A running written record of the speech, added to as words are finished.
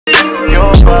your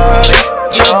body,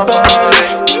 your body,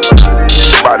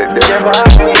 body different.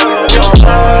 Your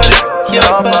body,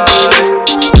 your body,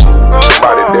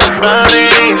 body different.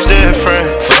 Body's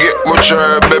different. Forget what you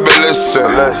heard, baby, listen.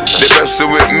 They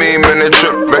messing with me, man, they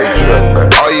tripping.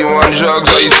 Are you on drugs,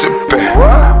 are you sipping?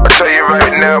 I tell you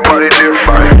right now, body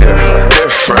different.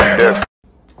 Different.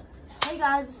 Hey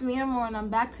guys, it's me Amor, and I'm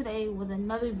back today with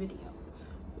another video.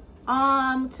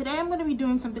 Today I'm going to be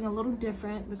doing something a little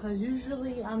different because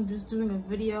usually I'm just doing a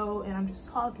video and I'm just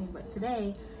talking, but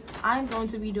today I'm going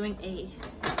to be doing a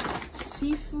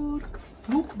seafood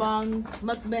mukbang,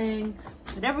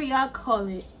 whatever y'all call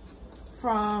it,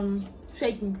 from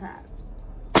Shaking Crab.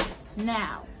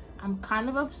 Now, I'm kind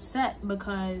of upset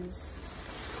because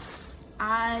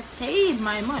I paid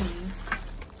my money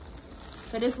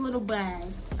for this little bag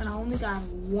and I only got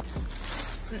one.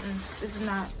 This is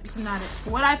not it.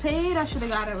 For what I paid, I should have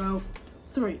got about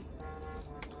 3.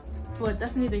 But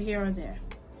that's neither here or there.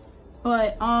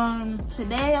 But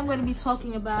today I'm going to be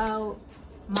talking about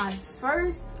my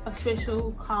first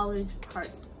official college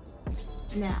party.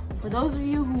 Now, for those of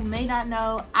you who may not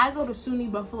know, I go to SUNY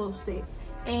Buffalo State.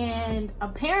 And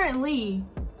apparently,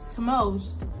 to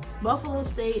most, Buffalo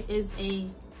State is a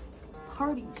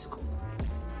party school.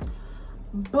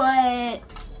 But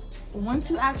once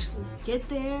you actually get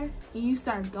there and you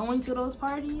start going to those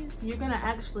parties, you're gonna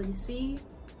actually see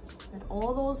that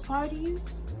all those parties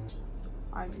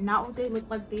are not what they look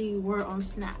like they were on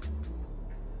Snap.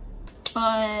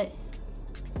 But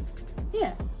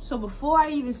yeah, so before I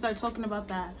even start talking about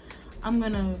that, I'm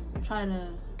gonna try to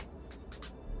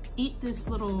eat this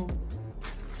little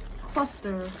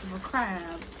cluster of a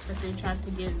crab that they tried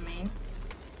to give me.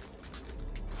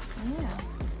 Yeah,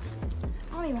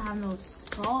 I don't even have no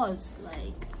sauce.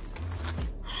 Like,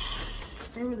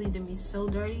 they really did me so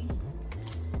dirty.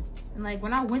 And like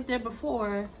when I went there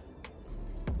before,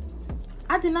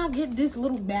 I did not get this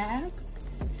little bag.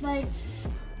 Like,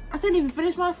 I couldn't even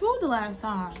finish my food the last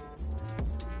time.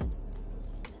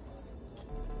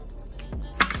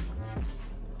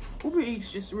 Uber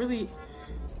Eats just really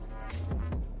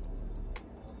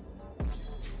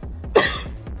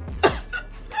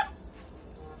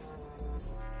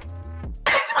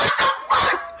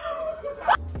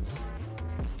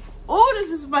oh,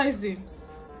 this is spicy.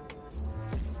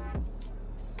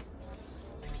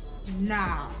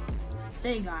 Nah,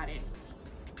 they got it.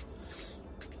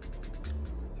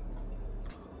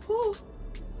 Whew.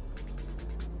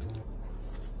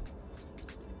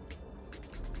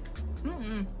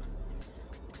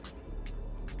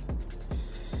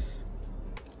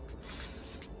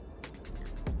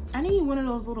 I need one of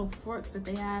those little forks that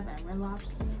they have at Red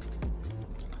Lobster. Cause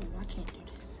I can't do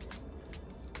this.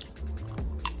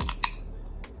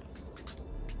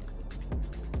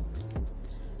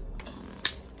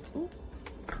 Ooh.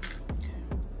 Okay.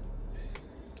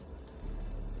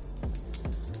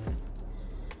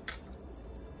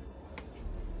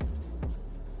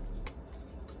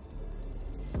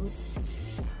 Oops.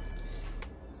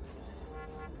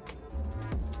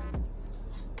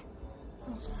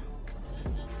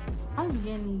 I'm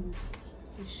getting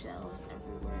these shells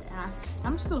everywhere, and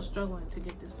I'm still struggling to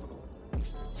get this little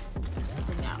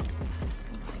thing out.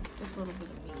 Like this little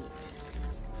bit of meat.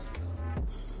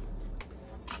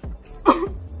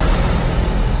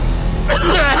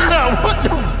 What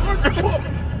the?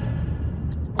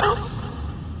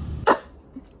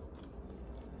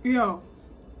 Yo,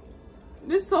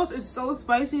 this sauce is so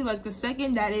spicy. Like the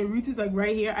second that it reaches like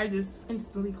right here, I just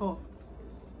instantly cough.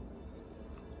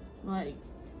 Like.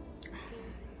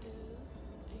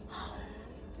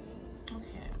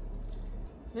 Okay,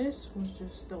 this was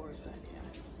just the worst idea.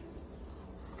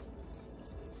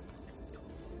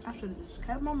 I should have just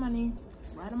kept my money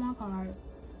right on my card.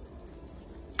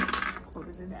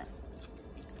 Ordered it that.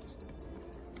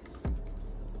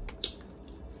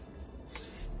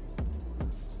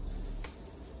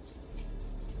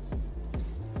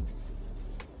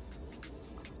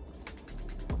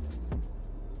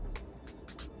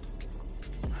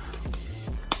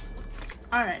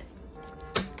 All right.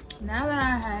 Now that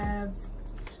I have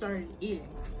started eating,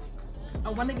 I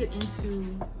want to get into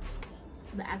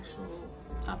the actual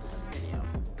topic of the video.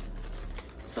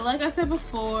 So like I said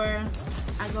before,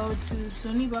 I go to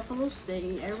SUNY Buffalo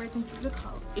State. Everybody thinks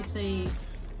it's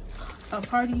a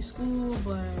party school,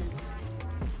 but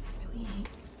really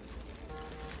ain't.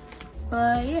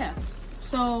 But yeah,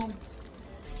 so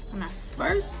when I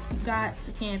first got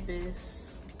to campus,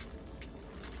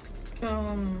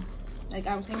 like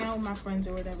I was hanging out with my friends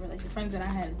or whatever, like the friends that I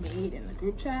had made in the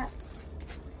group chat.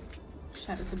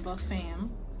 Shout out to Buff Fam.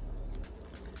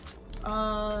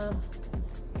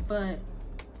 But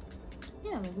yeah,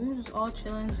 yeah, like we were just all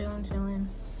chilling.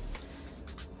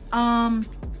 I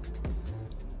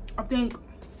think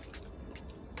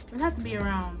it had to be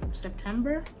around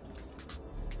September.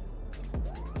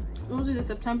 It was either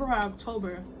September or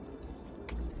October.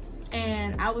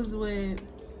 And I was with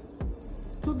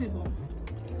 2 people.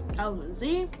 I was with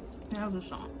Z and I was with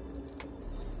Sean.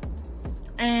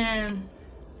 And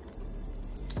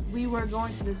we were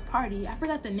going to this party. I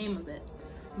forgot the name of it.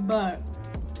 But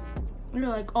we were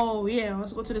like, oh yeah,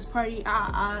 let's go to this party.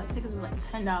 Tickets was like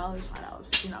 $10, $5,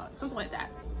 $15, something like that.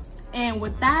 And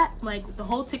with that, like with the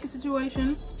whole ticket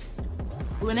situation,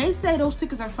 when they say those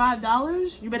tickets are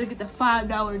 $5, you better get the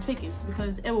 $5 tickets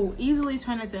because it will easily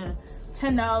turn into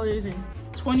 $10 in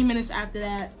 20 minutes after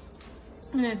that,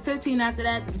 and then 15 after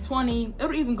that, then 20.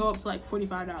 It'll even go up to like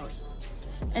 $45.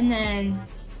 And then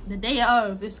the day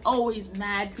of, there's always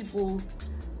mad people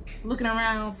looking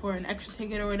around for an extra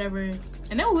ticket or whatever,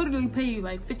 and they'll literally pay you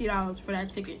like $50 for that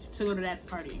ticket to go to that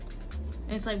party.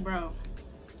 And it's like, bro,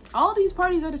 all these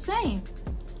parties are the same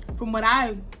from what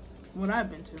I've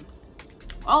been to.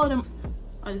 All of them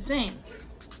are the same.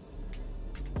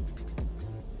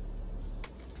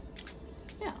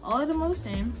 Yeah, all of them are the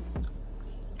same.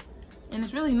 And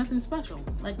it's really nothing special.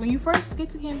 Like when you first get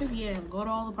to campus, yeah, go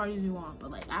to all the parties you want. But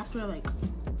like after like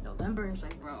November, it's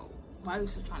like, bro, why are we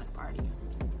still trying to party?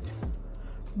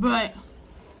 But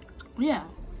yeah,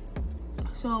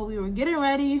 so we were getting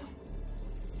ready.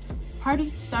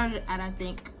 Party started at I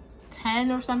think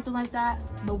 10 or something like that,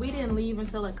 but we didn't leave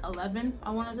until like 11, I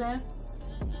want to say.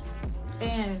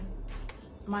 And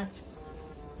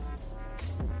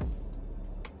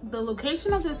the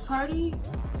location of this party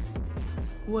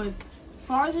was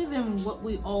farther than what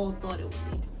we all thought it would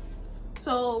be.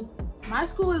 So my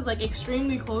school is like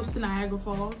extremely close to Niagara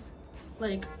Falls,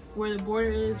 like where the border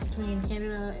is between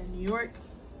Canada and New York.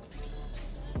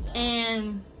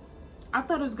 And I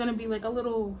thought it was gonna be like a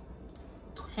little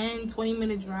 10-20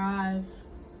 minute drive.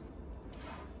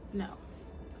 No,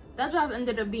 that drive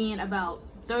ended up being about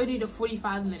 30 to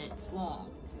 45 minutes long.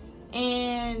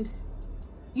 And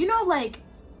you know, like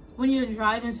when you're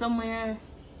driving somewhere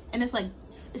and it's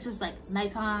just like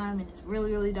nighttime and it's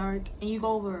really dark, and you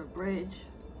go over a bridge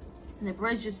and the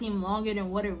bridge just seemed longer than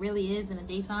what it really is in the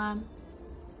daytime.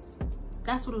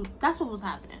 That's what was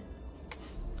happening.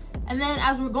 And then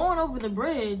as we're going over the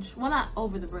bridge, well, not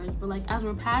over the bridge, but like as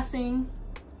we're passing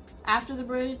after the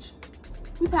bridge,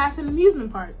 we pass an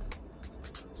amusement park.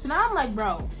 So now I'm like,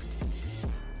 bro,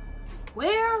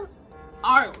 where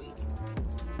are we?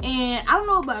 And I don't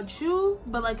know about you,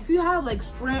 but like if you have like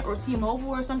Sprint or T-Mobile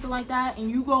or something like that,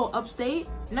 and you go upstate,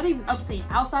 not even upstate,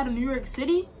 outside of New York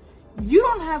City, you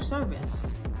don't have service.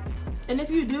 And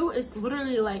if you do, it's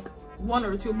literally like 1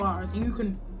 or 2 bars, and you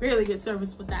can barely get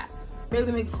service with that.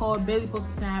 Barely make a call, barely post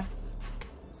a snap,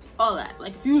 all that.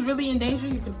 Like if you was really in danger,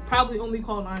 you could probably only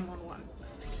call 911.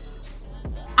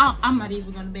 I'm not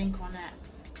even gonna bank on that.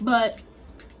 But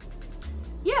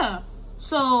yeah,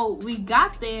 so we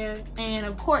got there, and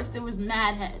of course there was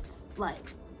mad heads,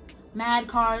 like mad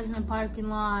cars in the parking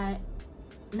lot,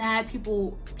 mad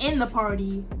people in the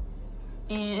party,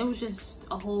 and it was just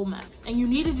a whole mess. And you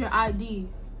needed your ID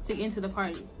to get into the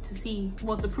party to see,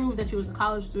 well, to prove that you was a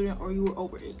college student or you were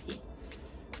over 18.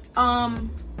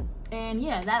 And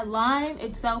yeah, that line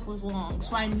itself was long,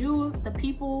 so I knew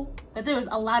that there was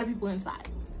a lot of people inside.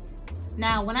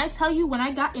 Now, when I tell you, when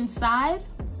I got inside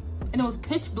and it was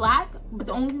pitch black, but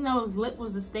the only thing that was lit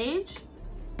was the stage,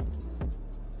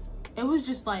 it was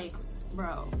just like,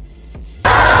 bro.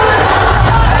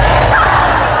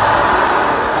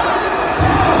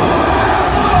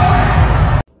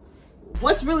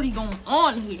 What's really going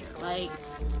on here? Like,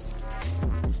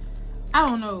 I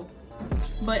don't know.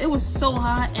 But it was so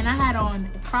hot, and I had on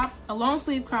a long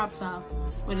sleeve crop top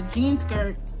with a jean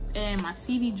skirt and my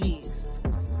CDGs.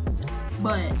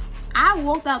 But I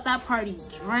walked out that party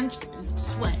drenched in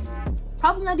sweat.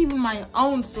 Probably not even my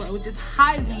own sweat, which is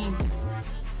highly,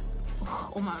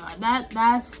 oh my god,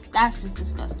 that's just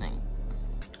disgusting.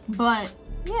 But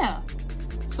yeah,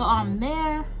 so I'm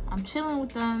there, I'm chilling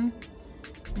with them,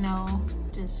 you know,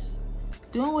 just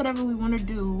doing whatever we want to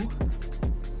do.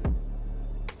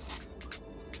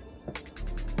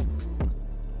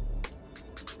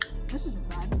 This isn't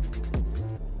bad.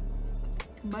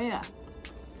 But yeah,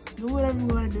 do whatever you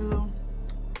want to do.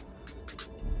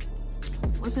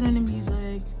 Listening to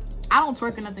music. I don't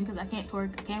twerk or nothing because I can't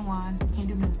twerk, I can't whine, I can't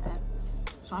do none of that.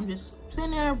 So I'm just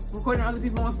sitting there recording other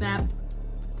people on Snap.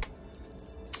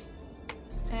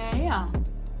 And yeah.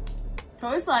 So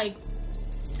it's like,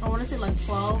 I want to say like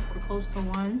 12 or close to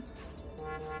 1.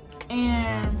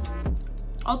 And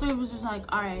all 3 of us was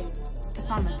like, alright, it's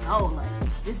time to go.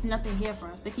 Like, there's nothing here for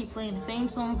us. They keep playing the same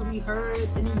songs that we heard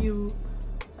in the U.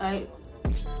 Like,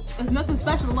 there's nothing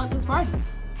special about this party.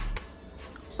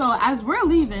 So as we're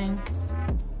leaving,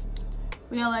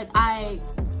 we are like,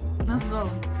 let's go.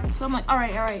 So I'm like, all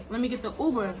right, let me get the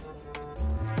Uber.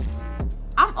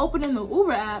 I'm opening the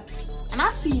Uber app and I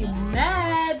see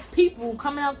mad people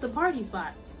coming out the party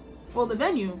spot or the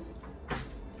venue.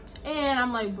 And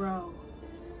I'm like, bro,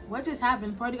 what just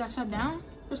happened? The party got shut down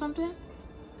or something?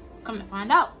 Come to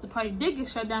find out, the party did get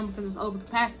shut down because it was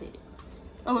overcapacity.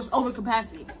 It was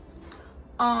overcapacity.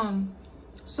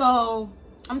 So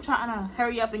I'm trying to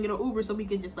hurry up and get an Uber so we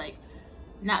could just like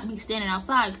not be standing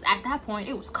outside, because at that point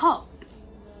it was cold.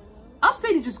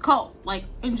 Upstate is just cold, like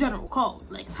in general cold.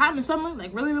 Like it's hot in the summer,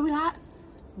 like really, really hot.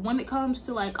 When it comes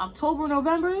to like October,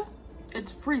 November,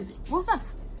 it's freezing. Well, it's not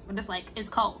freezing, but it's like, it's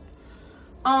cold.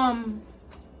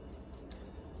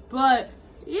 But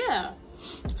yeah,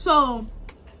 so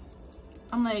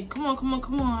I'm like, come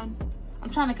on. I'm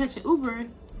trying to catch an Uber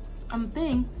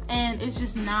thing, and it's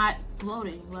just not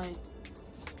loading, like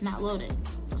not loading.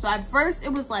 So at first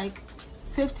it was like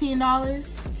 $15.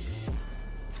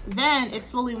 Then it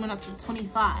slowly went up to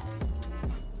 25.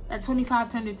 That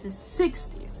 25 turned into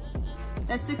 60.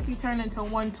 That 60 turned into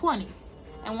 120.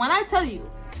 And when I tell you,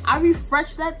 I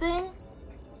refreshed that thing,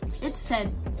 it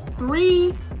said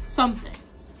 3 something.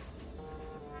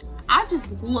 I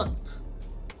just looked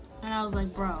and I was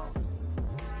like, bro,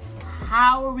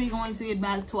 how are we going to get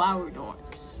back to our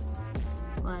dorms?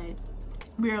 Like,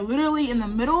 we are literally in the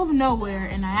middle of nowhere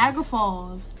in Niagara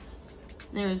Falls.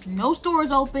 There's no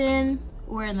stores open.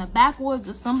 We're in the backwoods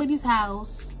of somebody's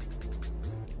house.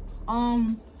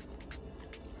 And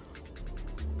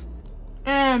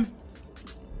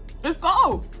it's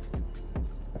cold.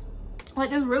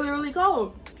 Like, it's really, really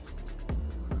cold.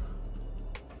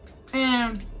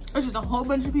 And it's just a whole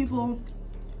bunch of people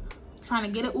trying to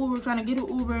get an Uber,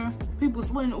 People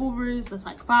splitting Ubers. That's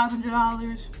like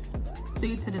 $500 to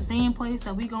get to the same place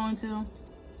that we going to.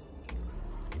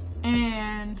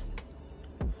 And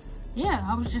yeah,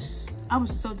 I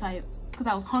was so tired because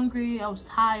I was hungry, I was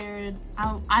tired.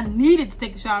 I needed to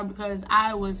take a shower because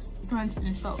I was drenched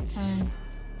in soaked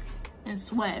and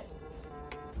sweat.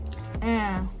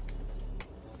 And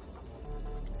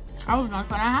I was not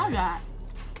gonna have that.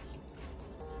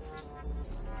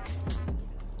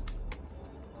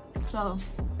 So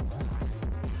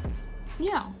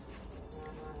yeah,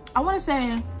 I want to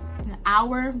say an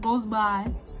hour goes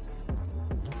by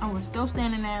and we're still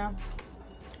standing there.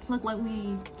 Look like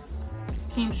we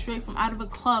came straight from out of a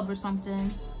club or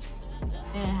something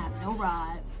and had no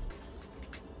ride.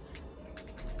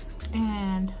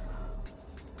 And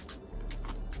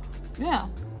yeah,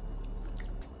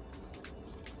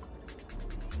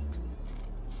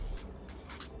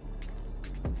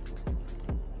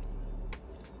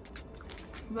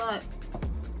 but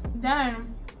then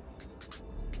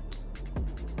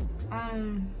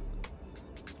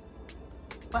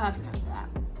what happened after that?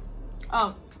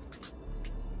 Oh,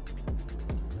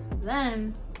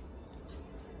 then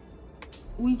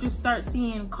we just start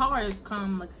seeing cars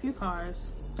come, like a few cars,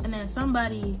 and then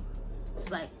somebody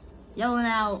is like yelling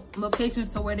out locations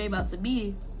to where they about to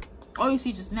be. Or you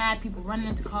see just mad people running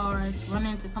into cars,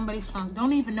 running into somebody's trunk,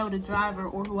 don't even know the driver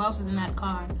or who else is in that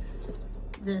car.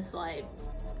 Just like,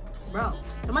 bro,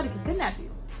 somebody can kidnap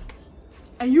you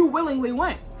and you willingly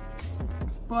went.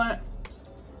 But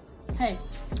hey,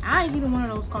 I ain't even one of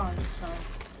those cars, so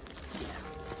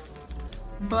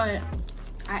yeah. But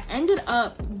I ended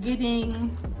up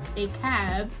getting a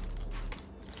cab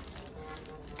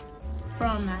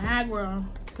from Niagara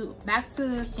back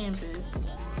to campus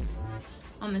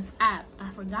on this app.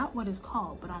 I forgot what it's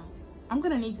called, but I'm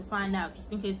gonna need to find out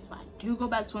just in case if I do go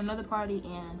back to another party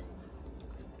and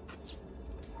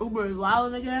Uber is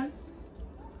wild again,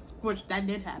 which that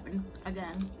did happen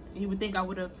again. You would think I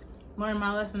would have learned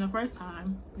my lesson the first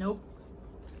time. Nope,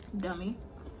 dummy.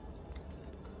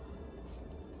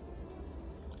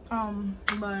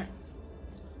 But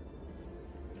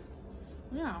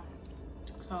yeah,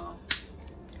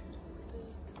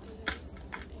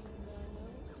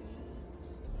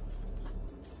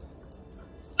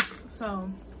 so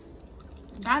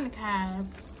got in the cab,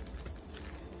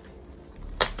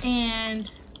 and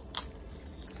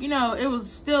you know, it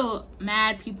was still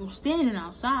mad people standing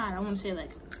outside. I want to say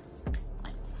like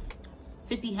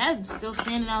 50 heads still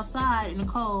standing outside in the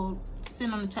cold,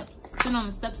 sitting on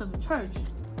the steps of the church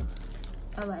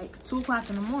at like 2 o'clock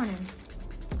in the morning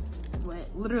with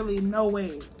literally no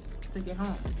way to get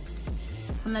home.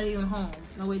 I'm not even home,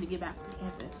 no way to get back to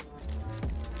campus.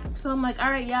 So I'm like, all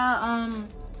right, y'all,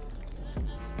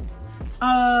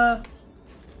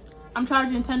 I'm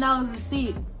charging $10 a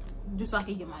seat just so I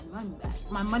can get my money back.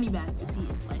 My money back to see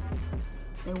if like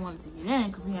they wanted to get in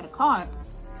because we had a car.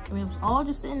 And we was all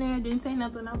just sitting there, didn't say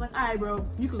nothing. I was like, all right, bro,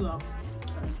 you can go.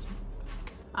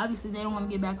 Obviously, they don't want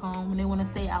to get back home and they want to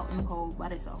stay out in the cold by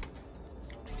themselves.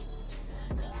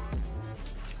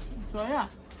 So yeah.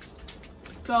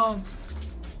 So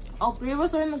all three of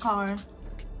us are in the car,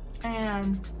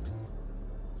 and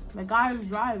the guy was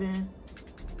driving,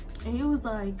 and he was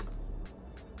like,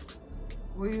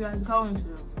 "Where you guys going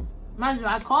to?" Mind you,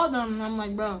 I called him and I'm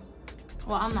like, "Bro,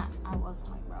 well, I wasn't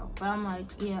like, bro, but I'm like,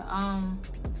 yeah, I'm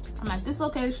at this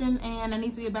location and I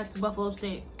need to get back to Buffalo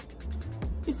State."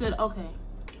 He said, "Okay."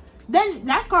 Then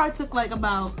that car took like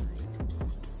about,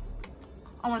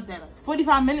 I want to say like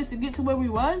 45 minutes to get to where we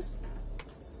was.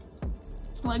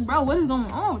 Like, bro, what is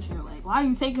going on with you? Like, why are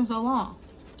you taking so long?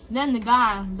 Then the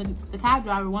guy, the cab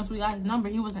driver, once we got his number,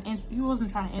 he wasn't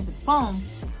trying to answer the phone.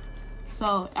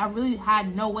 So I really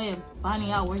had no way of finding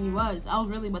out where he was. I was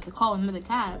really about to call another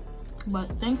cab,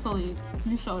 but thankfully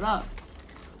he showed up.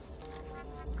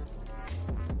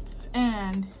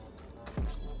 And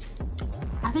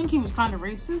I think he was kind of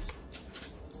racist,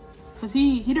 cause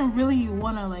he didn't really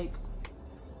want to like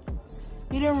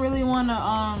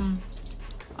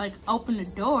open the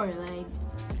door. Like,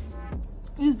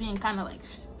 he was being kind of like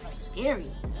scary,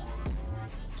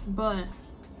 but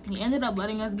he ended up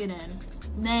letting us get in.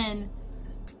 Then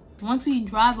once we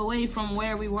drive away from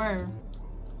where we were,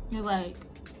 he was like,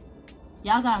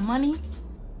 "Y'all got money?"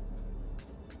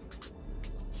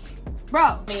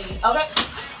 Bro, okay.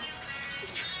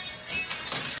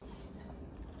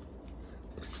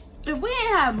 If we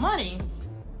ain't have money,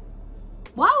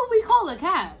 why would we call a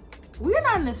cab? We're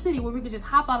not in a city where we could just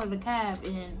hop out of the cab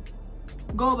and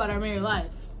go about our merry life.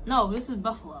 No, this is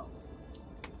Buffalo.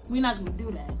 We're not gonna do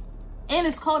that. And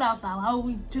it's cold outside. How would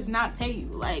we just not pay you?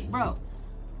 Like, bro,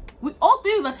 all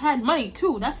three of us had money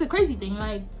too. That's the crazy thing.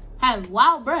 Like, had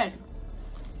wild bread.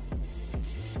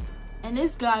 And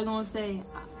this guy gonna say,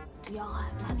 "Do y'all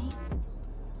have money?"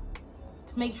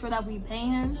 To make sure that we pay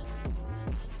him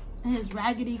in his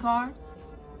raggedy car.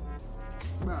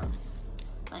 Bro.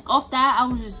 Like, off that,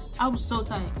 I was so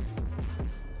tight.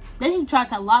 Then he tried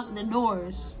to lock the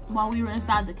doors while we were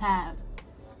inside the cab.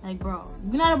 Like, bro,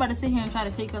 we're not about to sit here and try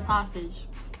to take us hostage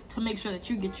to make sure that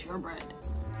you get your bread.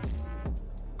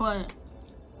 But,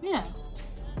 yeah.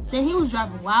 Then he was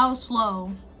driving wild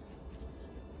slow.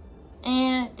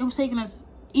 And it was taking us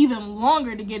even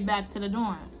longer to get back to the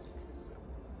dorm.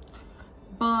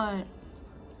 But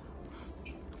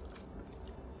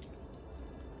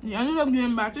we ended up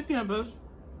getting back to campus.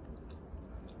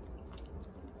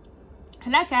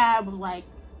 And that cab was like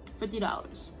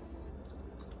 $50.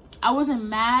 I wasn't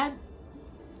mad,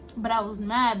 but I was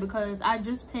mad because I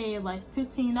just paid like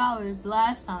 $15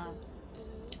 last time.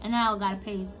 And now I gotta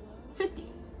pay $50.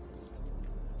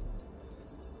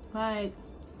 Like,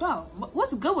 bro,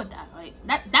 what's good with that? Like,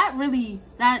 that really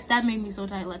made me so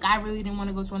tight. Like, I really didn't want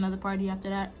to go to another party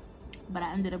after that, but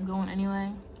I ended up going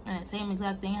anyway. And the same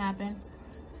exact thing happened.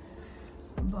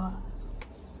 But,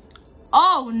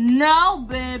 oh no,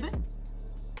 baby.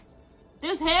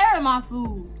 There's hair in my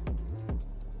food.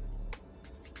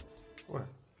 What?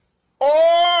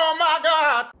 Oh my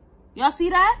God! Y'all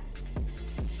see that?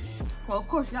 Well, of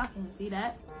course y'all can't see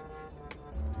that.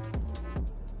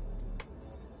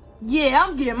 Yeah,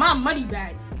 I'm getting my money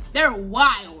back. They're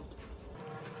wild.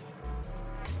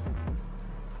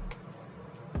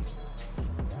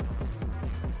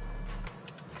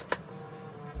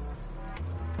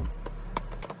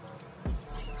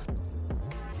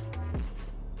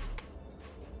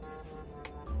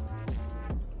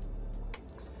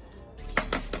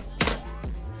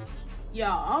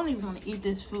 Y'all, I don't even want to eat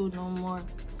this food no more.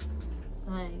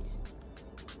 Like,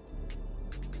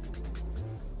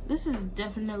 this is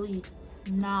definitely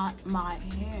not my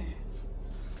hair.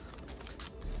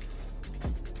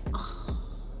 Ugh,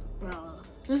 bro,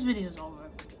 this video is over.